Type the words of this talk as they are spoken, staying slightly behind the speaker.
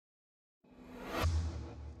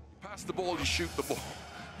pass the ball, you shoot the ball,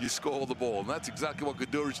 you score the ball. And that's exactly what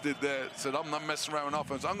Guduric did there. Said, I'm not messing around with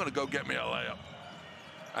offense. I'm going to go get me a layup.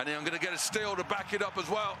 And then I'm going to get a steal to back it up as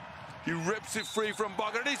well. He rips it free from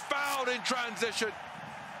Bonga, and he's fouled in transition.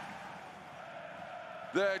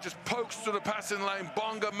 There, just pokes to the passing lane.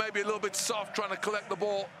 Bonga maybe a little bit soft trying to collect the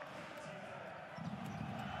ball.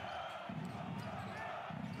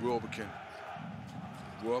 Wilbekin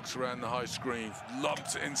works around the high screen,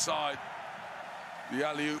 lumps it inside. The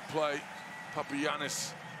alley-oop play,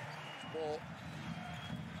 Papagiannis. Ball.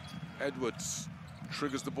 Edwards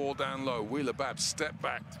triggers the ball down low. Wheeler-Babb step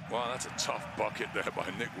back. Wow, that's a tough bucket there by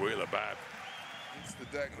Nick Wheeler-Babb. It's the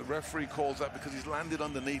deck. The referee calls that because he's landed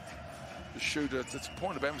underneath the shooter. It's a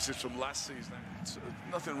point of emphasis from last season. It's,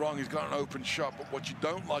 nothing wrong, he's got an open shot, but what you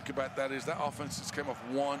don't like about that is that offense just came off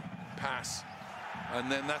one pass. And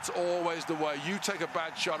then that's always the way. You take a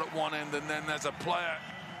bad shot at one end, and then there's a player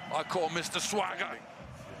I call Mr. Swagger.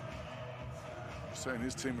 Saying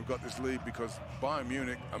his team have got this lead because Bayern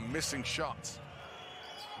Munich are missing shots.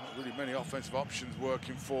 Not really many offensive options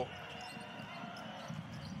working for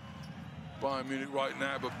Bayern Munich right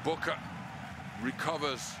now, but Booker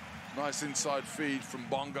recovers. Nice inside feed from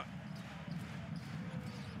Bonga.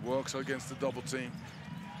 Works against the double team.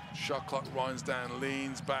 Shot clock winds down,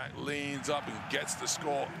 leans back, leans up, and gets the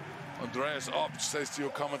score. Andreas Opt says to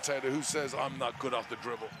your commentator, who says, I'm not good off the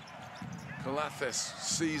dribble. Calathes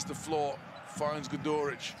sees the floor, finds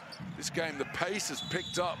Guduric. This game, the pace has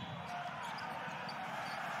picked up.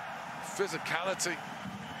 Physicality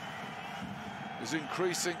is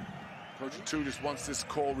increasing. Coach Tudis wants this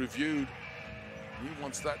call reviewed. He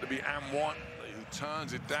wants that to be M1, who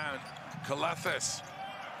turns it down. Calathes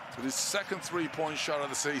with his second three-point shot of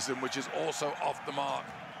the season, which is also off the mark.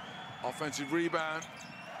 Offensive rebound,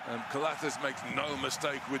 and Calathes makes no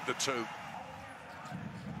mistake with the two.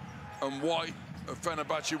 And White and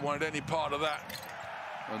Fenerbahce wanted any part of that.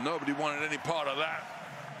 And nobody wanted any part of that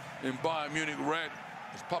in Bayern Munich red.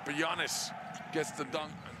 As Papagiannis gets the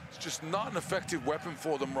dunk. It's just not an effective weapon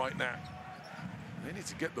for them right now. They need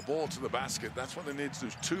to get the ball to the basket. That's what they need to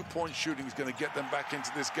do. Two-point shooting is going to get them back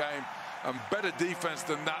into this game. And better defense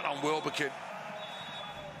than that on Wilbekin.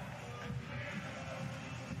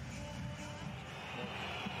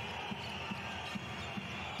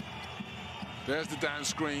 There's the down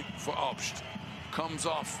screen for Obst. Comes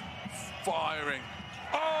off, firing.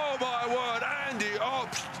 Oh my word, Andy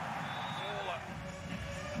Obst.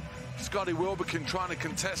 Scottie Wilbekin trying to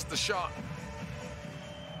contest the shot.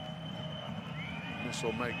 This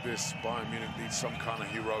will make this. Bayern Munich needs some kind of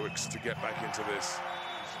heroics to get back into this.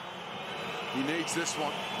 He needs this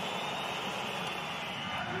one.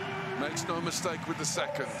 Makes no mistake with the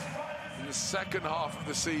second. In the second half of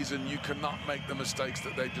the season, you cannot make the mistakes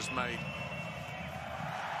that they just made,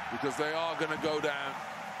 because they are going to go down.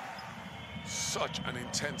 Such an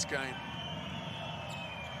intense game.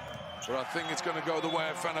 But I think it's going to go the way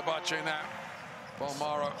of Fenerbahce now.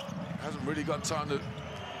 Palmaro hasn't really got time to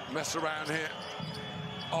mess around here.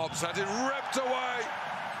 Obst had it ripped away,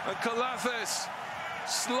 and Calathes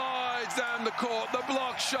slides down the court, the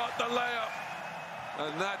block shot, the layup,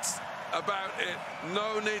 and that's about it.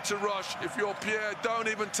 No need to rush. If you're Pierre, don't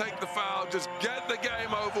even take the foul. Just get the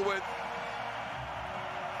game over with.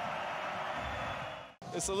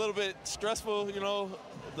 It's a little bit stressful, you know,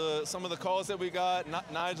 some of the calls that we got,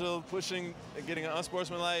 Nigel pushing and getting an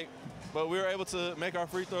unsportsmanlike, but we were able to make our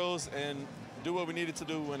free throws and do what we needed to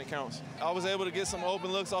do when it counts. I was able to get some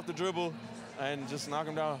open looks off the dribble and just knock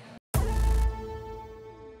them down.